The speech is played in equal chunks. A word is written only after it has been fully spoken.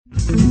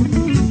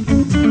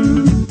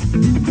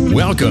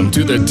Welcome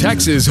to the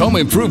Texas Home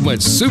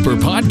Improvement Super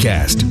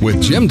Podcast with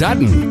Jim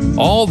Dutton.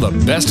 All the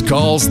best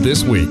calls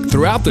this week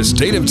throughout the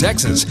state of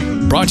Texas.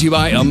 Brought to you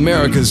by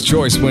America's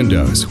Choice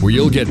Windows, where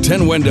you'll get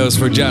 10 windows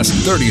for just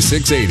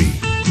 $36.80.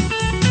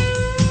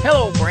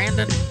 Hello,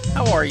 Brandon.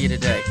 How are you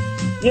today?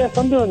 Yes,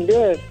 I'm doing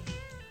good.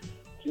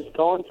 Just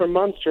calling from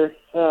Munster.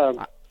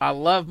 I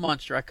love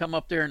Munster. I come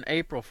up there in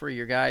April for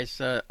your guys'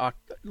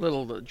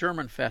 little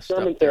German Fest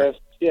German up there.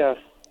 Fest, yeah.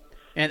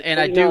 And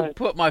I do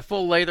put my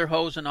full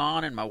lederhosen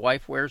on, and my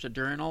wife wears a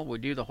journal. We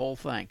do the whole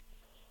thing.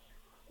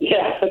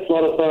 Yeah, it's a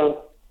lot of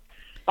fun.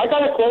 I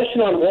got a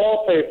question on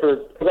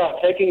wallpaper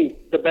about taking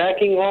the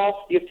backing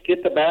off. You have to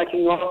get the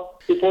backing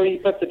off before you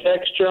put the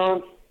texture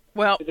on.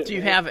 Well, do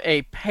you have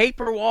a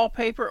paper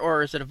wallpaper,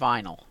 or is it a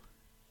vinyl?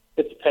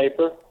 It's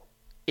paper.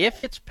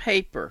 If it's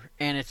paper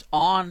and it's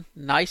on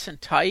nice and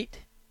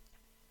tight,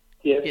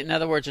 Yes. in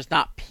other words, it's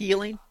not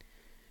peeling,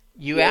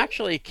 you Yes.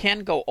 actually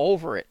can go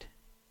over it.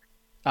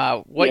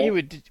 What you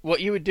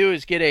would do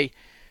is get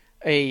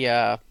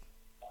a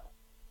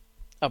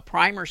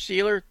primer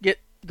sealer.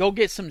 Go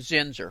get some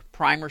Zinsser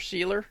primer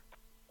sealer.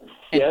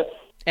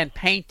 And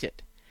paint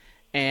it,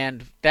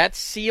 and that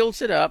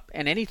seals it up.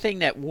 And anything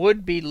that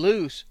would be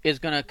loose is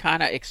going to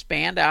kind of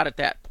expand out at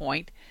that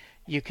point.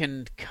 You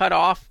can cut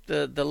off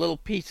the little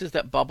pieces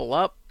that bubble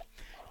up.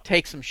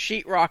 Take some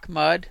sheetrock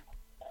mud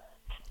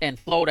and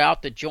float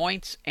out the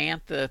joints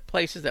and the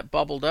places that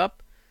bubbled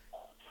up,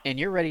 and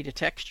you're ready to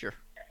texture.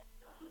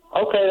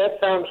 Okay, that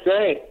sounds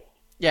great.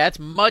 Yeah, it's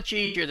much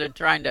easier than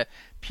trying to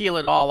peel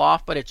it all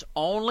off, but it's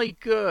only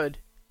good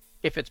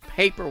if it's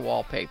paper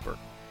wallpaper.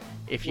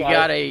 If you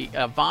got a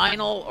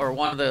vinyl or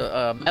one of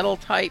the metal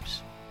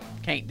types,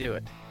 can't do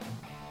it.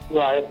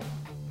 Right.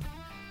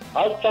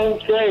 That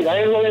sounds great.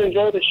 I really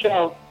enjoyed the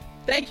show.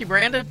 Thank you,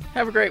 Brandon.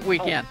 Have a great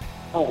weekend.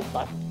 Oh,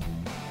 bye.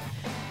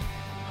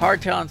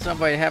 Hard telling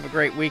somebody to have a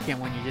great weekend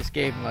when you just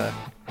gave them a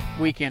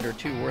weekend or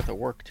two worth of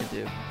work to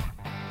do.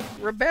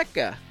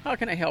 Rebecca, how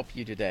can I help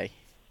you today?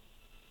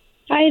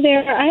 Hi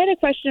there. I had a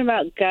question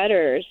about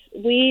gutters.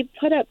 We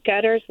put up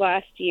gutters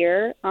last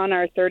year on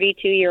our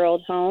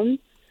 32-year-old home,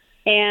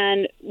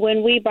 and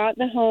when we bought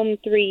the home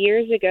 3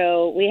 years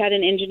ago, we had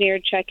an engineer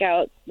check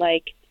out,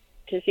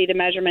 to see the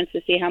measurements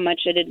to see how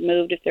much it had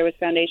moved if there was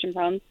foundation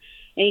problems.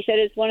 And he said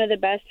it's one of the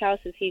best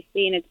houses he's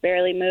seen. It's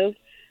barely moved.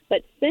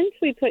 But since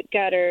we put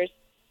gutters,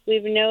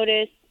 we've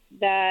noticed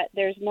that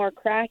there's more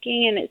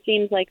cracking, and it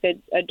seems like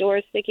a door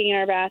is sticking in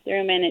our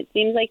bathroom, and it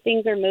seems like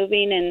things are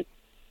moving, and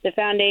the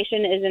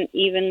foundation isn't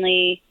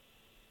evenly,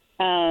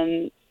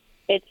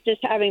 it's just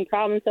having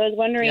problems. So I was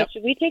wondering,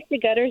 should we take the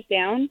gutters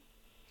down?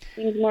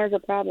 Seems more of a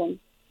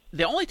problem.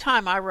 The only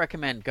time I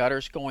recommend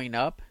gutters going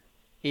up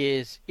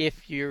is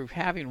if you're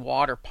having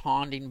water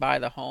ponding by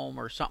the home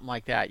or something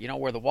like that,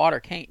 where the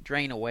water can't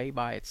drain away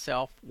by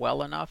itself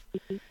well enough.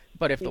 Mm-hmm.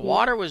 But if the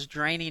water was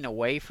draining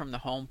away from the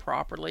home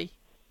properly,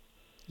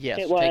 yes,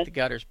 take the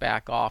gutters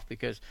back off,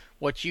 because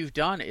what you've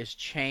done is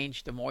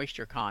change the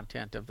moisture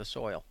content of the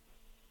soil.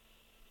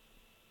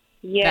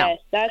 Yes,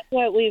 that's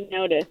what we've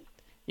noticed.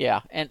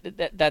 Yeah, and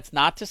that's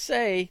not to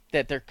say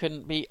that there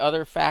couldn't be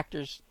other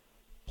factors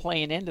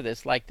playing into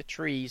this, like the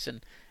trees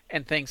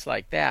and things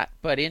like that.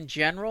 But in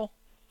general,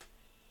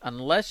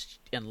 unless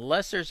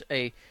there's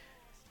a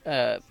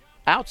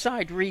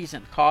outside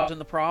reason causing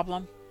the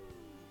problem,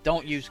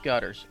 don't use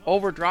gutters.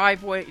 Over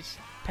driveways,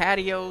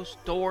 patios,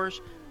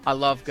 doors, I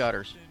love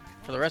gutters.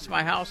 For the rest of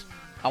my house,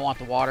 I want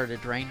the water to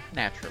drain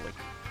naturally.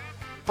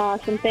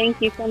 Awesome.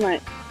 Thank you so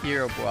much.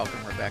 You're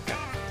welcome, Rebecca.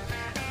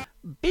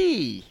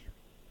 B,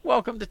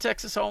 welcome to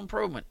Texas Home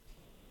Improvement.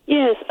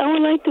 Yes, I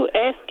would like to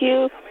ask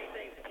you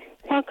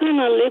what kind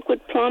of liquid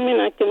plumbing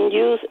I can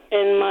use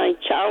in my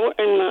shower.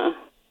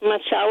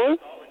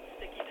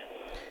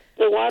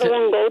 The water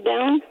won't go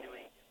down?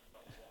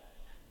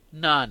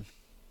 None.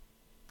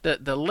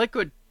 The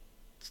liquid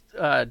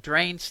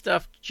drain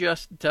stuff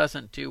just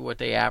doesn't do what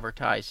they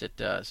advertise it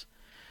does.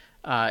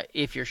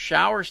 If your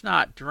shower's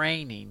not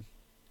draining,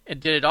 and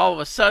did it all of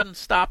a sudden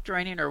stop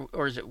draining, or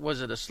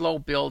was it a slow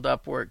build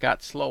up where it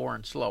got slower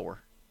and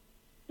slower?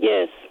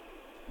 Yes.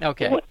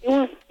 Okay. It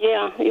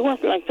was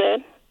like that.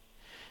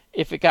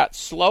 If it got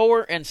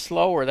slower and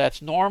slower,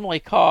 that's normally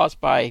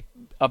caused by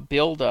a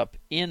buildup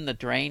in the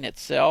drain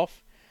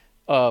itself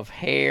of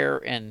hair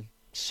and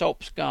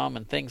soap scum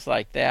and things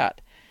like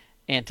that.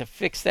 And to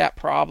fix that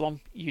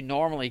problem, you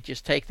normally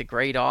just take the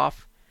grate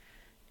off,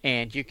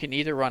 and you can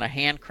either run a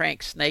hand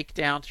crank snake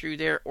down through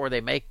there, or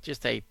they make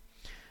just a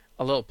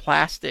little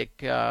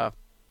plastic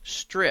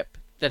strip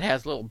that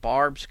has little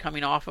barbs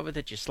coming off of it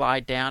that you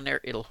slide down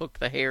there. It'll hook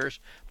the hairs,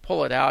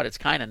 pull it out. It's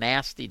kind of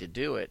nasty to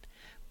do it,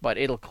 but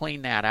it'll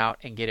clean that out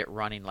and get it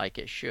running like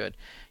it should.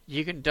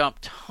 You can dump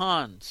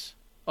tons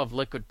of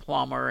liquid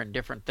plumber and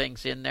different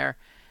things in there,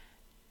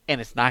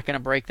 and it's not going to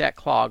break that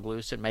clog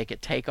loose and make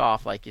it take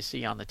off like you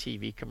see on the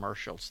TV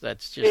commercials.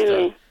 That's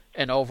just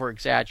an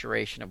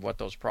over-exaggeration of what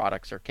those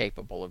products are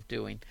capable of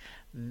doing.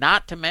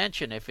 Not to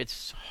mention, if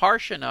it's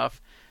harsh enough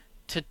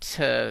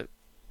to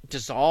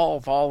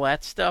dissolve all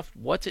that stuff,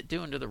 what's it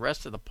doing to the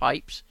rest of the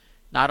pipes,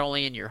 not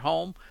only in your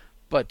home,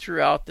 but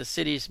throughout the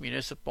city's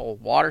municipal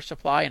water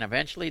supply, and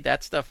eventually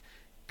that stuff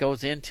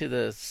goes into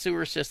the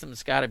sewer system.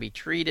 It's got to be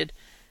treated.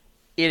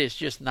 It is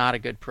just not a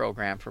good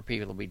program for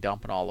people to be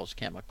dumping all those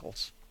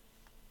chemicals.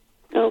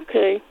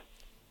 Okay.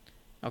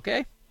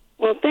 Okay?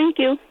 Well, thank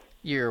you.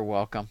 You're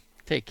welcome.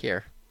 Take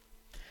care.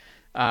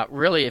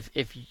 Really,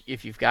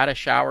 if you've got a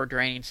shower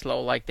draining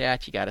slow like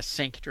that, you got a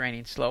sink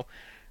draining slow,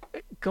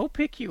 go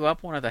pick you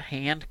up one of the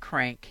hand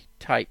crank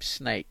type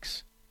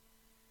snakes,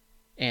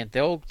 and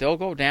they'll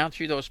go down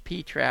through those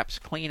P traps,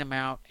 clean them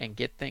out, and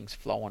get things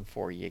flowing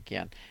for you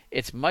again.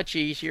 It's much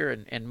easier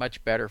and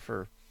much better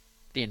for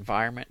the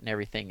environment and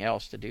everything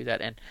else to do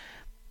that. And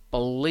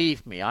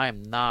believe me, I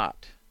am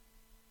not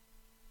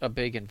a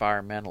big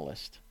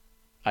environmentalist.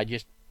 I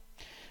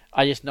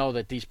just know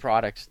that these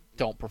products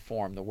don't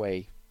perform the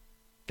way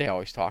they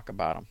always talk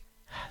about them.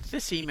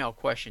 This email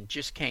question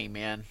just came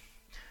in.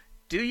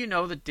 Do you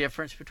know the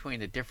difference between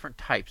the different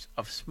types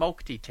of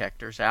smoke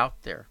detectors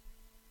out there?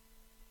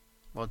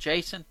 Well,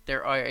 Jason,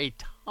 there are a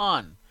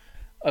ton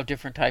of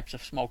different types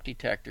of smoke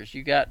detectors.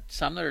 You got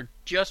some that are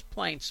just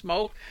plain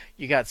smoke.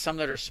 You got some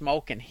that are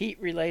smoke and heat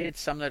related.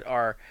 Some that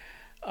are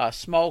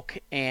smoke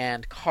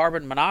and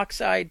carbon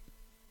monoxide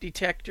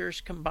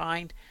detectors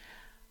combined.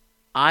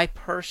 I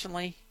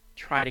personally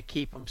try to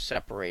keep them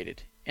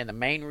separated. And the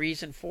main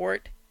reason for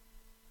it,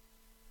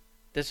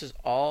 this is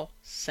all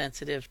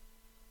sensitive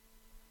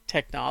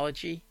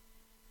technology.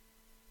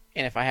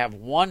 And if I have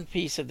one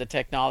piece of the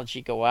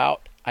technology go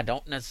out, I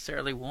don't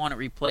necessarily want to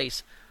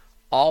replace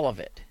all of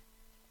it.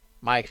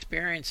 My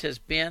experience has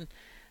been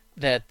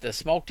that the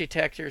smoke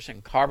detectors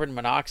and carbon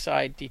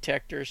monoxide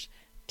detectors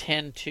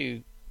tend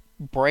to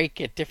break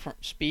at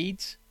different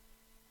speeds.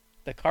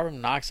 The carbon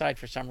monoxide,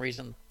 for some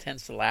reason,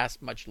 tends to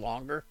last much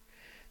longer.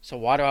 So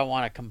why do I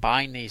want to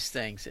combine these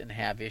things and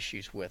have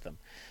issues with them?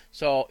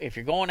 So if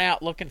you're going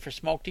out looking for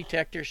smoke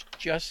detectors,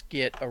 just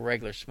get a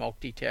regular smoke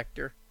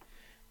detector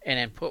and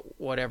then put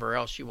whatever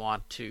else you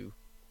want to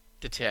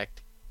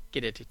detect.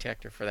 Get a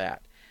detector for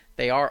that.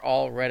 They are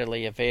all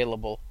readily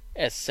available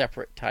as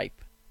separate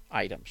type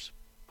items.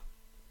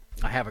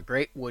 I have a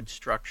great wood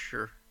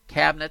structure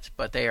cabinets,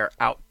 but they are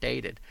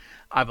outdated.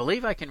 I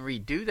believe I can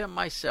redo them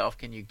myself.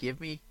 Can you give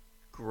me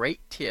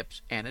great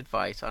tips and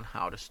advice on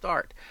how to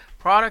start?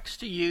 Products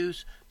to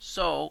use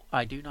so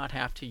I do not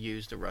have to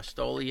use the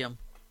Rust-Oleum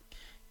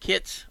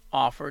kits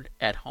offered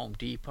at Home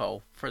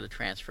Depot for the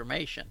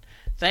transformation.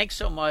 Thanks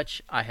so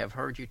much. I have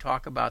heard you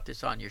talk about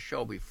this on your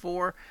show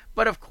before,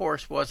 but of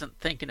course wasn't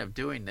thinking of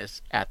doing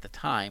this at the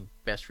time.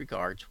 Best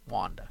regards,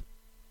 Wanda.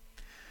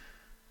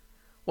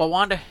 Well,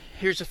 Wanda,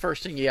 here's the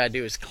first thing you gotta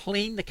do is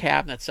clean the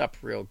cabinets up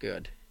real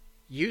good.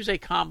 Use a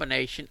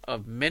combination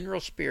of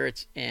mineral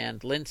spirits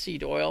and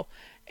linseed oil,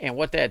 and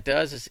what that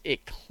does is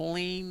it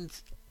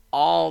cleans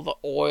all the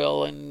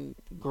oil and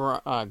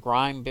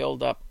grime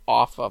buildup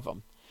off of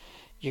them.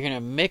 You're going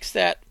to mix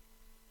that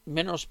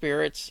mineral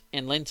spirits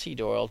and linseed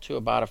oil to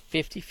about a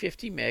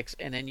 50-50 mix,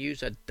 and then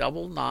use a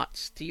double knot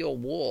steel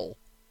wool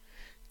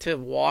to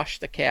wash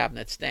the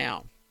cabinets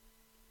down.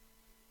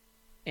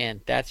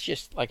 And that's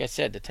just, like I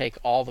said, to take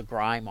all the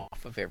grime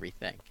off of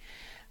everything.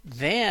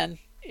 Then,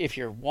 if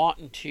you're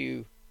wanting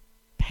to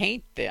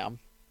paint them,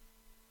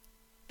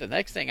 the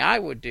next thing I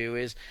would do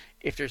is,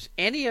 if there's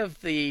any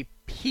of the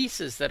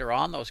pieces that are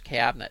on those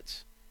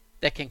cabinets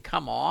that can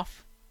come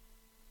off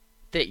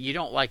that you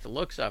don't like the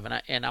looks of,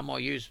 and I'm going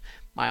to use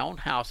my own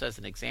house as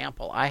an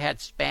example. I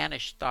had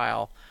Spanish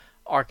style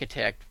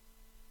architect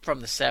from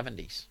the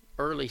 70s,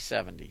 early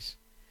 70s.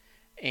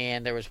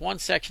 And there was one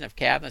section of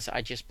cabinets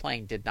I just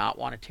plain did not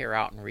want to tear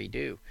out and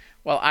redo.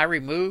 Well, I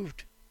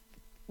removed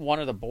one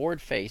of the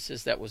board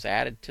faces that was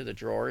added to the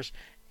drawers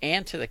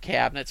and to the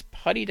cabinets,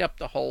 puttied up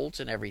the holes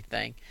and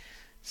everything,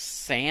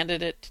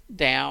 sanded it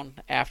down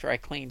after I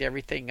cleaned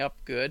everything up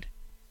good.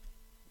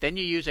 Then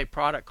you use a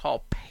product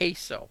called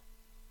Peso.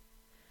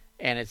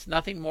 And it's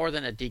nothing more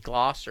than a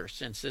deglosser,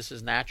 since this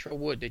is natural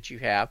wood that you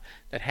have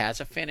that has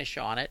a finish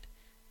on it.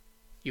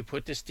 You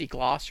put this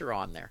deglosser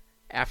on there.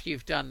 After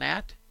you've done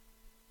that,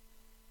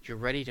 you're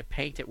ready to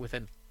paint it with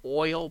an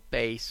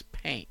oil-based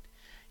paint.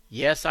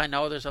 Yes, I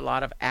know there's a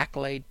lot of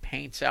Accolade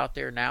paints out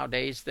there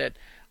nowadays that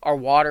are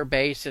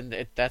water-based,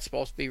 and that's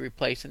supposed to be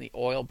replacing the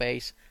oil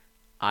base.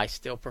 I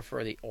still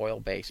prefer the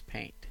oil-based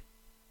paint.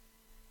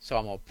 So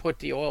I'm going to put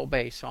the oil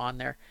base on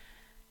there,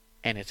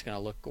 and it's going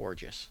to look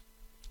gorgeous.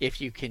 If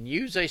you can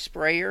use a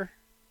sprayer,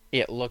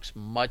 it looks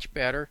much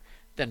better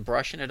than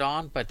brushing it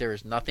on, but there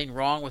is nothing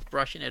wrong with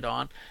brushing it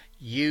on.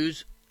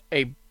 Use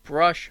a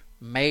brush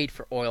made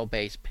for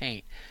oil-based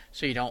paint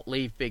so you don't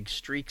leave big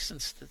streaks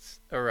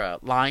or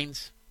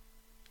lines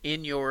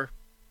in your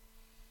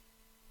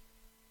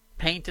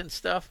paint and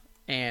stuff,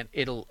 and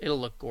it'll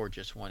look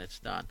gorgeous when it's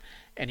done.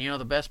 And you know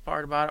the best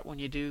part about it when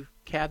you do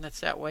cabinets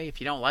that way, if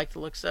you don't like the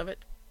looks of it,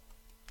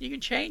 you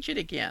can change it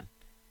again.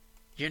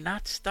 You're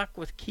not stuck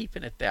with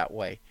keeping it that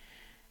way.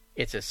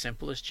 It's as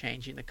simple as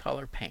changing the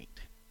color paint.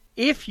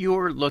 If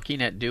you're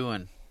looking at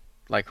doing,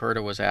 like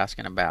Herta was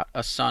asking about, a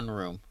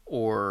sunroom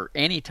or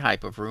any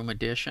type of room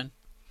addition,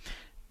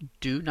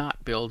 do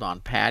not build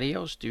on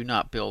patios, do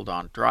not build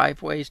on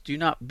driveways, do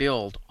not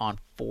build on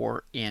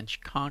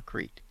 4-inch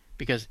concrete,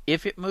 because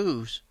if it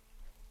moves,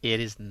 it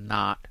is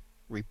not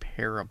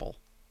repairable.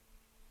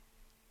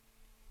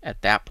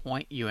 At that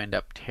point, you end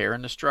up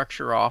tearing the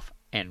structure off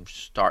and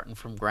starting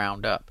from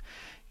ground up.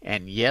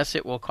 And yes,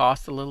 it will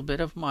cost a little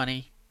bit of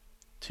money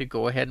to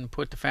go ahead and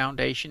put the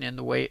foundation in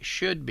the way it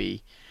should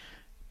be,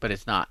 but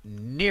it's not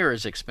near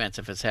as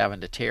expensive as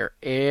having to tear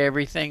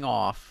everything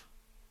off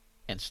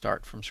and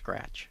start from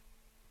scratch.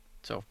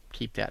 So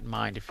keep that in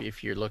mind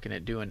if you're looking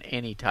at doing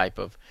any type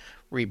of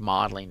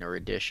remodeling or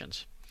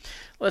additions.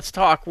 Let's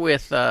talk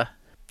with,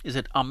 is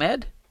it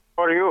Ahmed?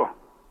 How are you?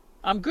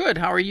 I'm good.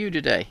 How are you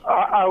today?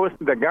 I was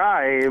the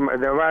guy.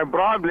 My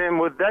problem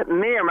with that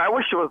name, I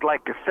wish it was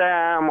like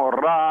Sam or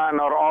Ran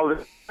or all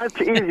this.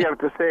 Much easier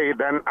to say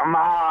than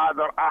Ahmad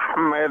or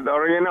Ahmed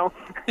or, you know.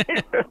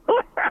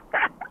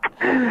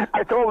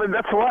 I told him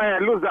that's why I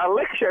lose the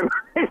election.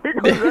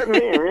 Because that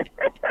name.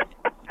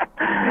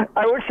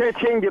 I wish I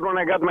changed it when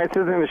I got my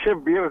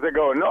citizenship years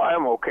ago. No,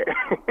 I'm okay.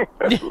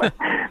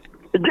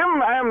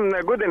 Jim, I'm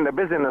good in the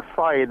business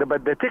side,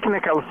 but the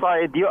technical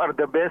side, you are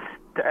the best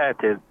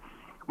at it.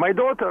 My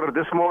daughter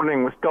this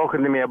morning was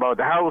talking to me about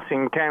a house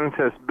in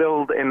Kansas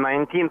built in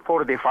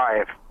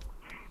 1945.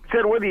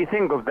 Said, what do you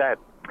think of that?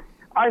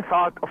 I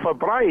thought of a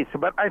price,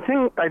 but I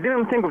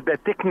didn't think of the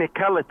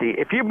technicality.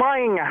 If you're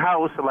buying a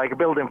house like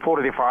built in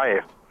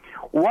 45,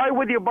 why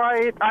would you buy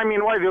it? I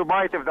mean, why do you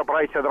buy it if the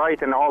price is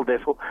right and all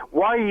this?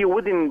 Why you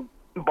wouldn't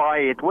buy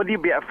it? What do you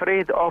be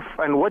afraid of,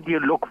 and what do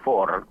you look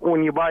for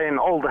when you buy an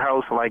old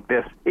house like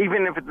this,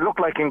 even if it look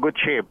like in good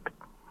shape?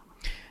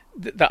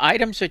 The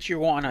items that you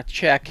want to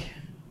check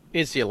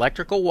is the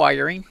electrical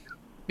wiring,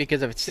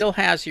 because if it still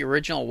has the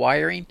original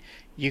wiring,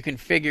 you can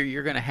figure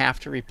you're going to have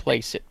to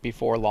replace it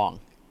before long.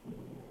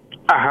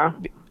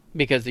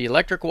 Because the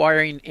electric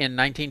wiring in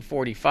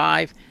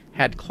 1945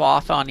 had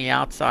cloth on the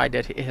outside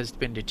that has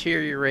been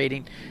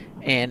deteriorating,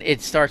 and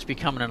it starts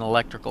becoming an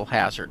electrical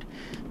hazard.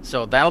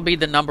 So that'll be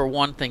the number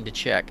one thing to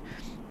check.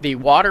 The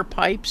water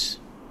pipes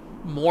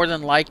more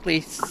than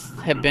likely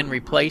have been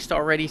replaced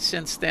already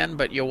since then,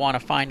 but you'll want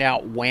to find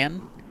out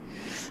when.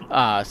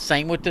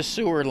 Same with the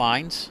sewer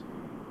lines.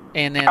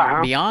 And then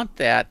beyond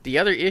that, the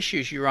other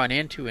issues you run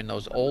into in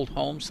those old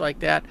homes like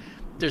that,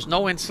 there's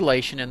no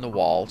insulation in the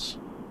walls.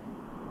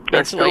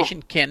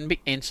 Insulation can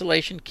be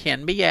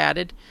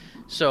added.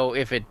 So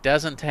if it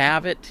doesn't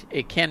have it,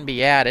 it can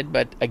be added,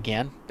 but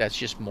again, that's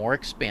just more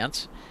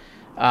expense.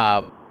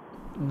 The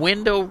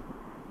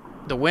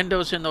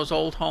windows in those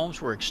old homes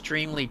were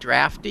extremely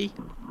drafty,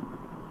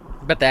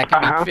 but that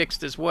can be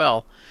fixed as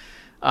well.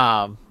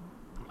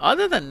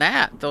 Other than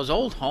that, those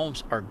old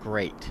homes are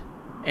great.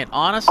 And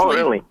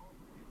honestly,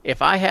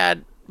 if I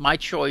had my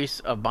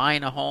choice of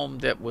buying a home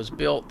that was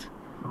built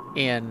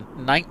in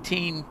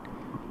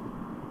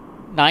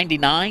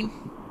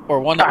 1999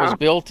 or one that was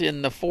built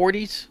in the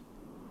 40s,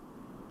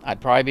 I'd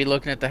probably be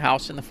looking at the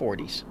house in the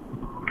 40s.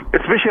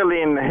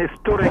 Especially in a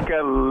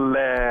historical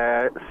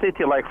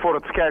city like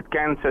Fort Scott,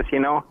 Kansas, you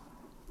know?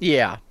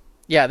 Yeah,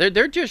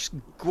 they're just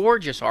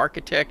gorgeous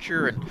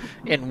architecture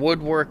and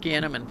woodwork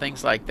in them and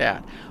things like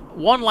that.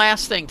 One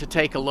last thing to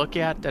take a look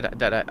at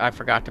that I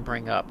forgot to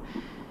bring up.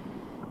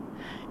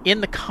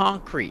 In the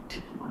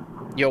concrete,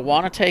 you'll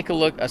want to take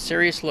a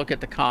serious look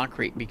at the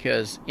concrete,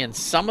 because in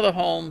some of the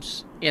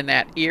homes in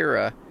that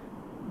era,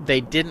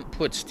 they didn't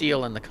put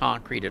steel in the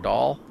concrete at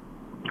all.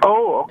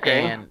 Oh,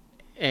 okay.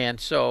 And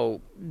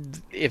so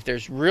if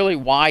there's really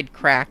wide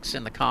cracks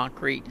in the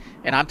concrete,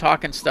 and I'm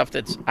talking stuff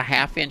that's a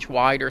half-inch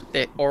wide or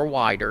thick or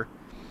wider,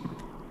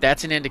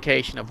 that's an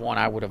indication of one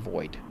I would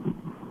avoid.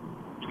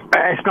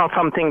 It's not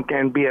something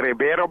can be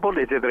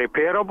repairable. Is it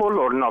repairable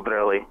or not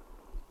really?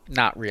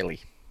 Not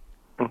really.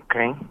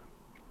 Okay.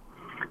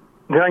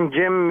 Then,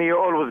 Jim, you're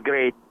always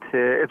great.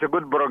 It's a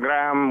good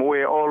program.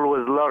 We're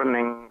always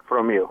learning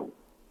from you.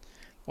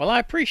 Well, I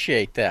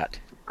appreciate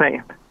that.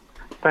 Thanks,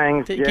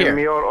 Take Jim. Care.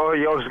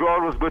 You're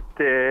always good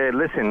to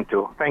listen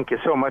to. Thank you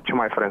so much,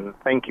 my friend.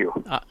 Thank you.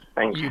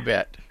 Thank you. You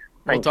bet.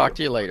 We'll talk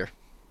to you later.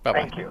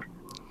 Bye-bye. Thank you.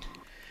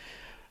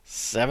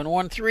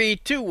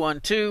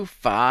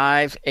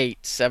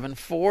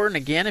 713-212-5874. And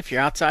again, if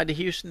you're outside the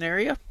Houston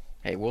area,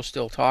 hey, we'll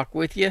still talk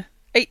with you.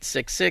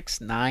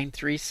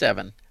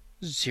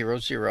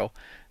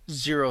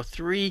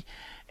 866-937-0003.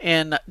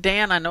 And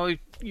Dan, I know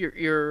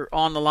you're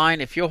on the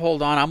line. If you'll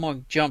hold on, I'm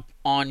going to jump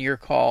on your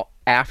call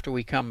after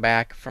we come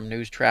back from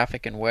news,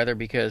 traffic, and weather,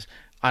 because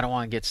I don't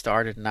want to get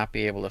started and not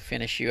be able to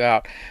finish you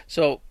out.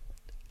 So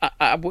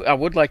I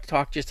would like to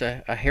talk just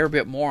a hair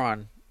bit more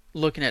on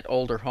looking at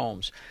older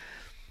homes.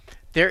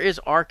 There is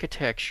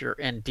architecture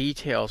and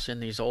details in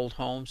these old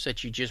homes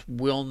that you just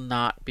will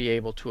not be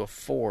able to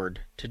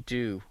afford to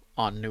do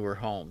on newer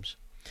homes.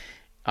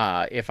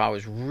 If I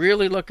was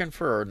really looking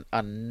for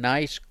a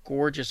nice,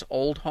 gorgeous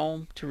old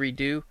home to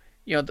redo,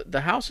 you know,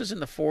 the houses in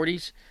the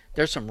 40s,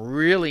 there's some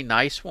really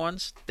nice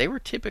ones. They were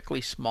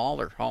typically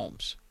smaller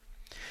homes.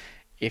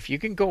 If you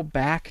can go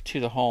back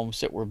to the homes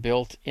that were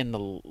built in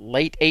the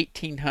late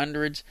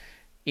 1800s,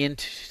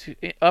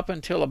 up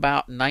until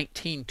about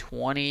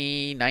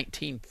 1920,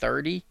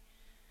 1930,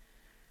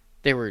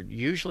 they were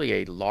usually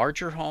a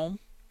larger home.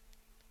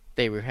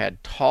 They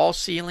had tall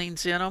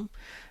ceilings in them.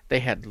 They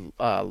had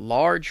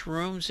large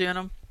rooms in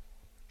them,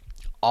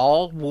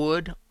 all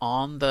wood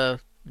on the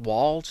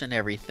walls and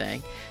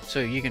everything, so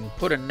you can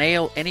put a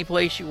nail any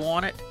place you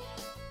want it.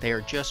 They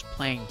are just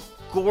plain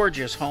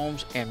gorgeous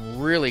homes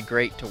and really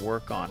great to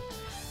work on.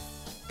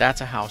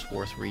 That's a house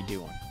worth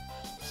redoing.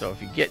 So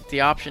if you get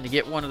the option to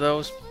get one of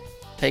those,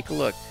 take a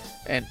look.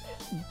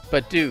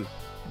 But do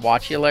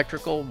watch the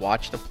electrical,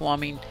 watch the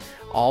plumbing,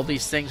 all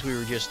these things we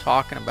were just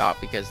talking about,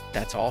 because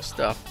that's all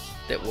stuff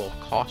that will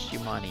cost you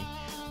money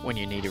when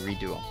you need to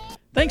redo them.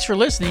 Thanks for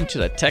listening to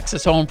the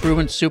Texas Home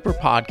Improvement Super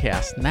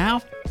Podcast.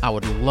 Now, I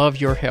would love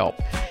your help.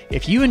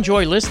 If you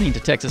enjoy listening to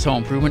Texas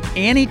Home Improvement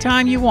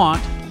anytime you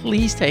want,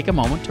 please take a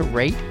moment to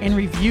rate and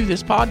review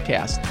this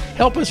podcast.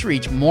 Help us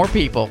reach more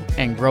people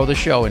and grow the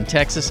show in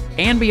Texas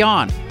and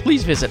beyond.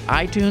 Please visit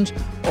iTunes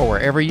or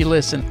wherever you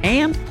listen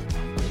and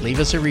leave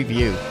us a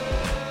review.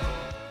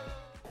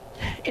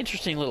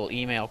 Interesting little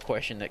email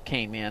question that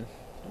came in.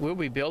 We'll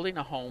be building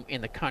a home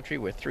in the country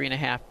with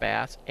 3.5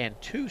 baths and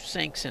 2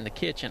 sinks in the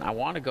kitchen. I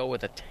want to go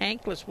with a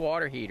tankless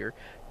water heater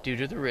due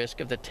to the risk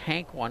of the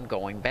tank one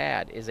going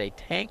bad. Is a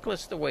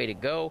tankless the way to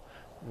go?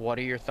 What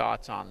are your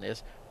thoughts on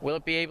this? Will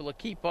it be able to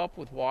keep up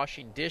with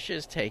washing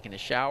dishes, taking a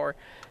shower,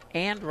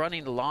 and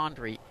running the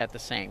laundry at the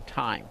same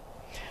time?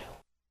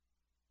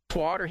 This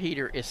water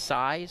heater is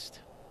sized.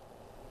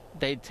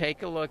 They'd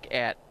take a look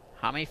at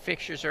how many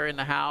fixtures are in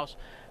the house,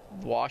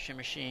 washing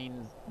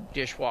machine,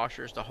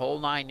 dishwashers, the whole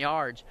 9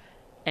 yards,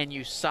 and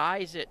you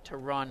size it to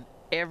run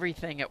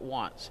everything at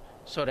once.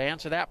 So to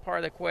answer that part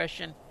of the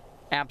question,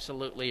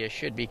 absolutely it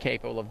should be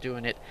capable of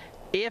doing it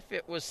if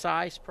it was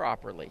sized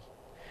properly.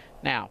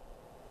 Now,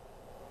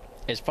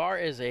 as far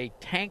as a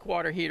tank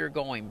water heater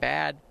going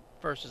bad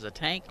versus a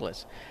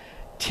tankless,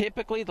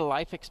 typically the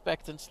life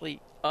expectancy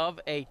of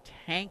a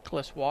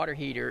tankless water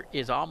heater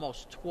is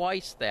almost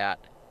twice that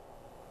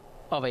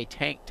of a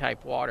tank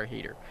type water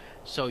heater.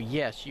 So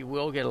yes, you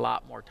will get a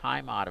lot more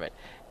time out of it.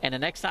 And the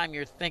next time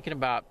you're thinking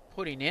about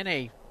putting in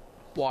a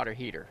water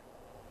heater,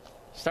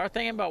 start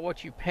thinking about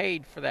what you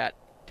paid for that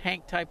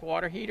tank type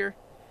water heater.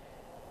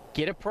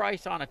 Get a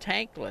price on a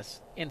tankless.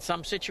 In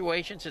some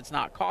situations it's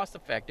not cost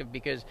effective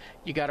because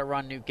you got to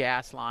run new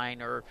gas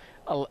line or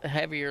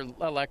heavier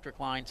electric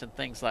lines and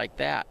things like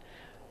that.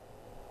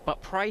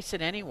 But price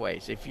it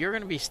anyways. If you're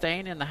going to be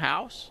staying in the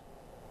house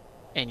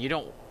and you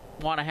don't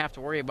want to have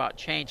to worry about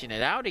changing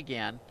it out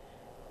again,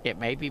 it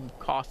may be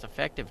cost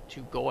effective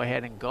to go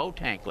ahead and go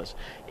tankless.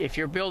 If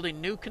you're building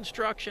new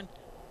construction,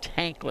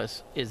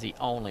 tankless is the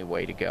only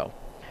way to go.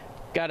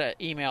 Got an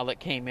email that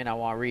came in I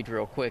want to read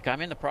real quick.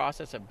 I'm in the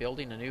process of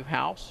building a new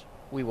house.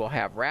 We will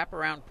have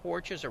wraparound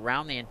porches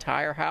around the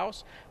entire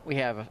house. We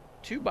have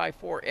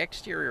 2x4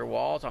 exterior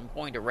walls. I'm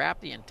going to wrap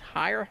the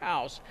entire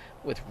house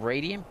with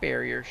radiant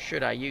barriers.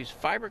 Should I use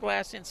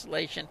fiberglass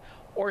insulation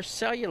or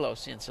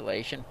cellulose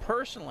insulation?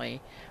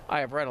 Personally, I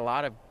have read a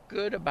lot of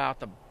good about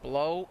the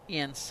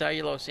blow-in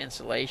cellulose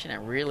insulation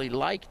and really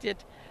liked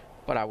it,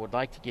 but I would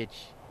like to get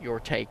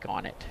your take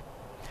on it.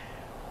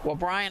 Well,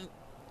 Brian,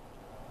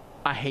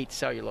 I hate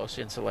cellulose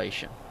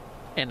insulation,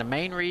 and the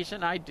main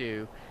reason I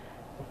do,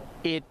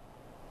 it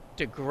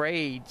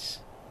degrades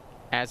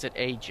as it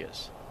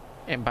ages.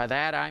 And by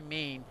that I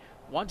mean,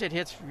 once it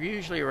hits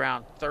usually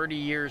around 30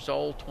 years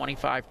old,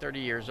 25, 30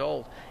 years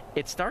old,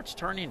 it starts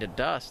turning to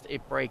dust.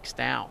 It breaks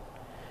down.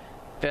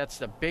 That's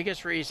the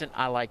biggest reason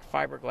I like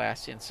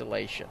fiberglass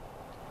insulation.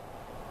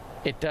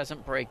 It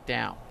doesn't break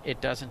down.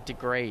 It doesn't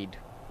degrade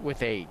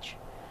with age.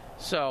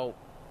 So,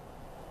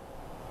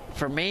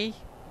 for me,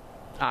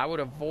 I would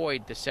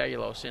avoid the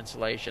cellulose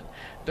insulation.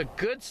 The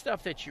good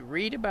stuff that you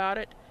read about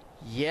it,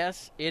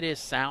 yes, it is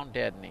sound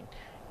deadening.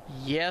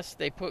 Yes,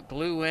 they put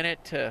glue in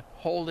it to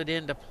hold it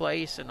into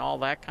place and all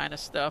that kind of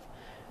stuff.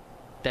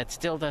 That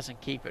still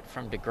doesn't keep it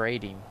from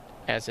degrading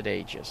as it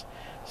ages.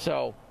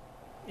 So,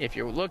 if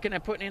you're looking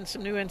at putting in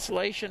some new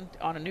insulation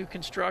on a new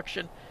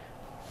construction,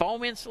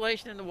 foam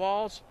insulation in the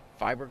walls,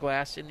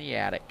 fiberglass in the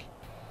attic.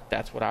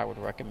 That's what I would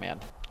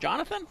recommend.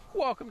 Jonathan,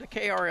 welcome to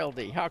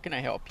KRLD. How can I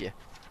help you?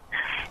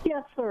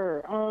 Yes,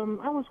 sir.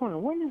 I was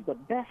wondering, when is the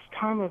best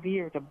time of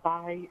year to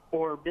buy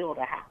or build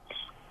a house?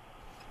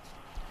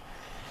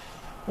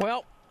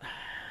 Well,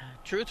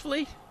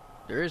 truthfully,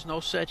 there is no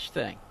such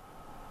thing.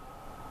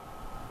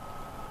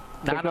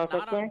 Not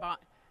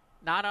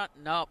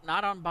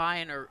on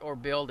buying or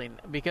building,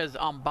 because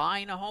on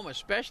buying a home,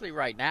 especially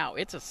right now,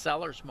 it's a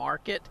seller's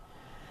market.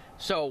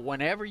 So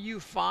whenever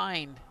you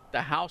find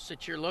the house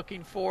that you're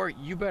looking for,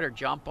 you better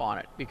jump on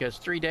it, because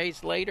 3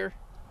 days later,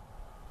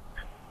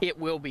 it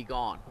will be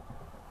gone.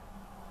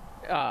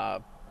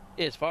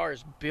 As far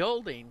as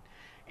building,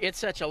 it's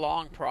such a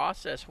long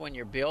process when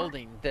you're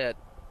building that,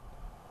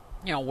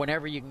 you know,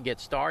 whenever you can get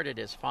started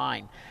is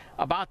fine.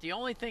 About the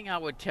only thing I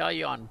would tell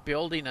you on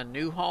building a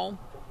new home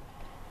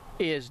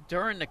is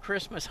during the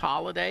Christmas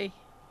holiday,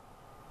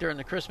 during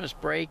the Christmas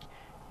break,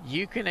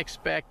 you can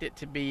expect it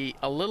to be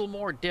a little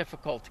more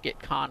difficult to get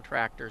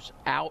contractors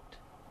out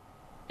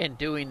and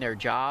doing their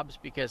jobs,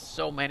 because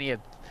so many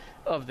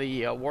of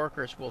the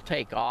workers will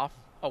take off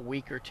a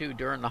week or two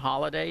during the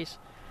holidays.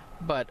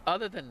 But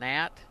other than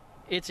that,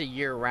 it's a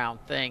year-round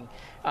thing.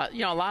 A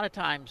lot of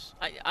times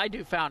I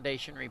do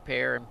foundation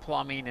repair and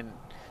plumbing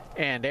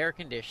and air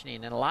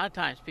conditioning, and a lot of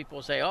times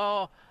people say,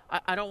 oh,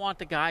 I don't want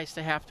the guys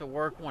to have to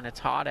work when it's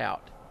hot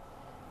out.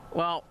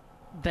 Well,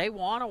 they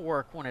want to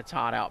work when it's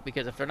hot out,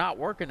 because if they're not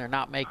working, they're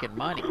not making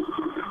money.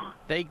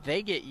 They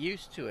get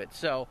used to it.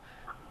 So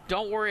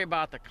don't worry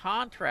about the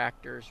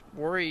contractors.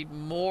 Worry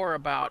more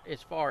about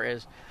as far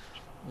as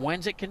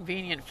when's it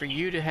convenient for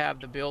you to have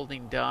the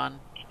building done,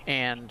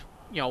 and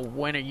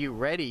when are you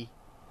ready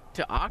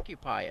to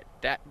occupy it.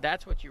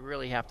 That's what you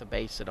really have to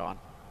base it on.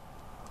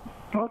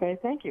 Okay,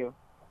 thank you.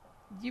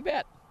 You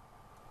bet.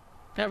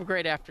 Have a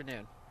great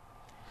afternoon.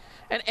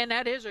 And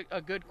that is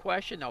a good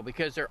question, though,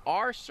 because there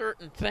are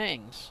certain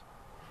things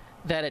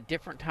that at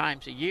different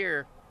times of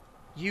year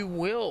you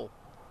will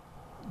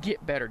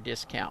get better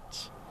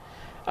discounts.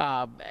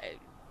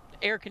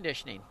 Air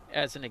conditioning,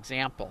 as an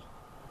example.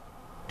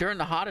 During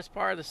the hottest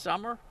part of the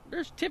summer,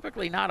 there's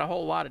typically not a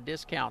whole lot of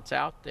discounts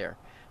out there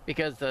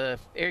because the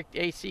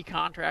AC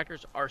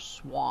contractors are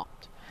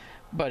swamped.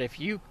 But if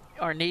you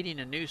are needing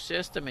a new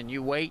system and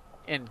you wait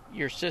and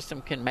your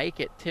system can make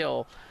it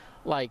till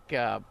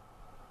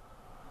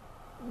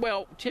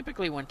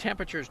typically when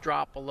temperatures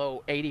drop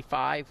below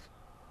 85,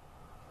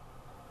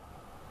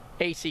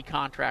 AC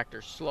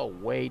contractors slow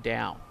way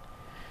down.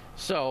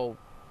 So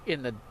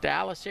in the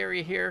Dallas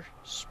area here,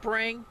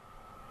 spring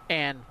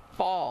and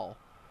fall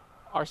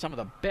are some of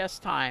the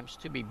best times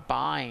to be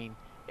buying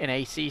an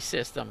AC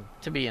system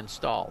to be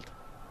installed.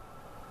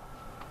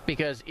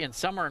 Because in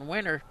summer and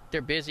winter,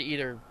 they're busy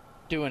either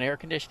doing air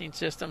conditioning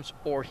systems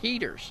or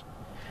heaters.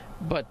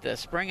 But the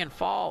spring and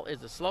fall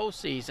is the slow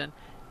season.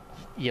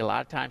 You a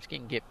lot of times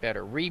can get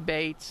better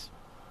rebates,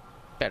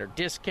 better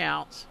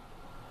discounts,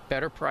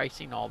 better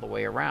pricing all the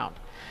way around.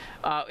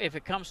 If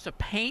it comes to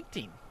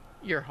painting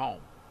your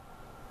home,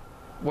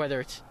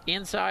 whether it's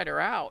inside or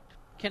out,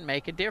 can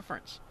make a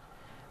difference.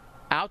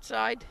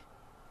 Outside,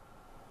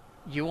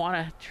 you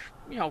want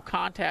to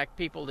contact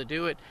people to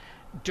do it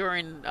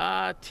during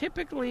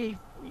typically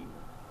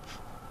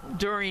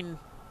during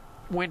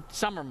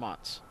summer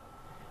months.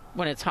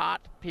 When it's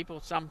hot,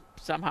 people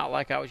somehow,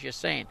 like I was just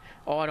saying,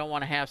 I don't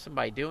want to have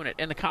somebody doing it.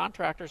 And the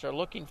contractors are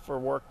looking for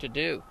work to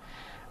do.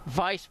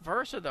 Vice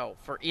versa, though,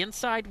 for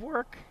inside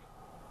work,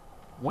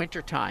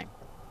 wintertime,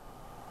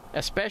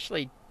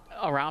 especially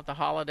around the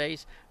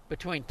holidays,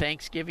 between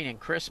Thanksgiving and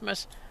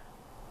Christmas,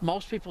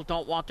 most people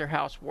don't want their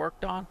house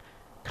worked on.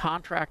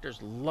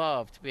 Contractors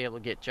love to be able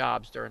to get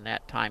jobs during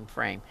that time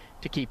frame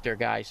to keep their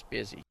guys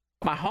busy.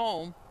 My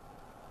home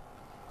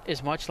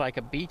is much like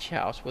a beach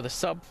house with a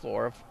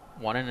subfloor of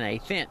 1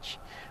 1/8 inch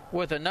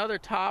with another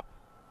top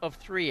of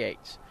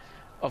 3/8.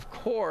 Of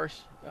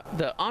course,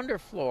 the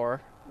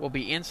underfloor will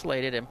be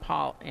insulated in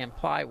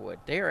plywood.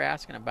 They are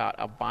asking about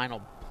a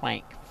vinyl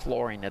plank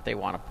flooring that they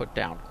want to put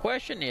down.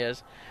 Question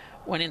is,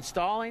 when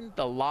installing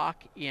the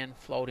lock-in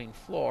floating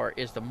floor,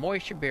 is the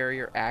moisture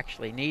barrier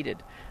actually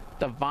needed?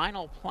 The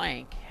vinyl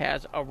plank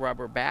has a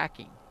rubber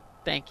backing.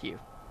 Thank you.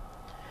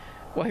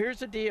 Well, here's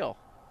the deal.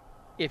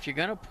 If you're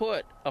going to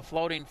put a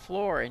floating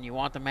floor and you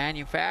want the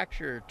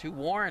manufacturer to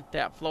warrant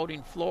that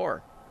floating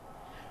floor,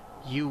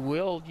 you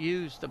will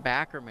use the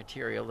backer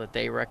material that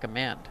they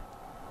recommend.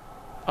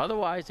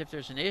 Otherwise, if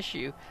there's an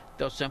issue,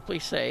 they'll simply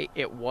say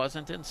it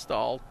wasn't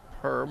installed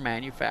per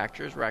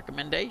manufacturer's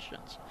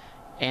recommendations.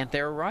 And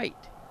they're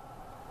right.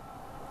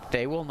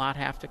 They will not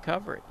have to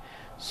cover it.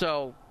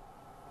 So,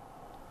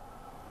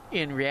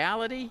 in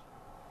reality,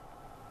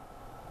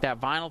 that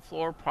vinyl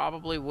floor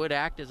probably would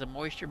act as a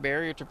moisture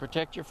barrier to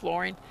protect your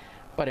flooring,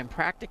 but in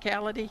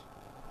practicality,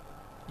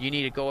 you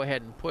need to go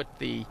ahead and put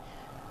the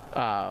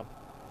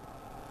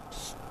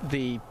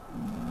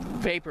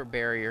vapor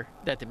barrier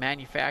that the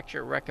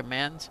manufacturer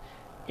recommends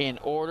in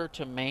order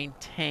to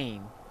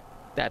maintain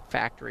that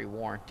factory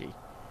warranty.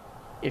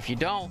 If you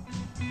don't,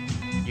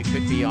 you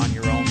could be on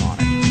your own on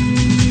it.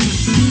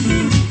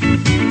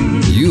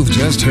 You've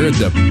just heard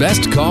the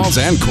best calls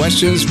and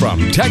questions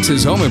from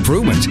Texas Home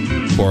Improvement.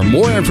 For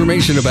more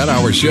information about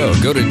our show,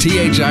 go to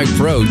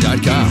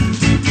thipro.com.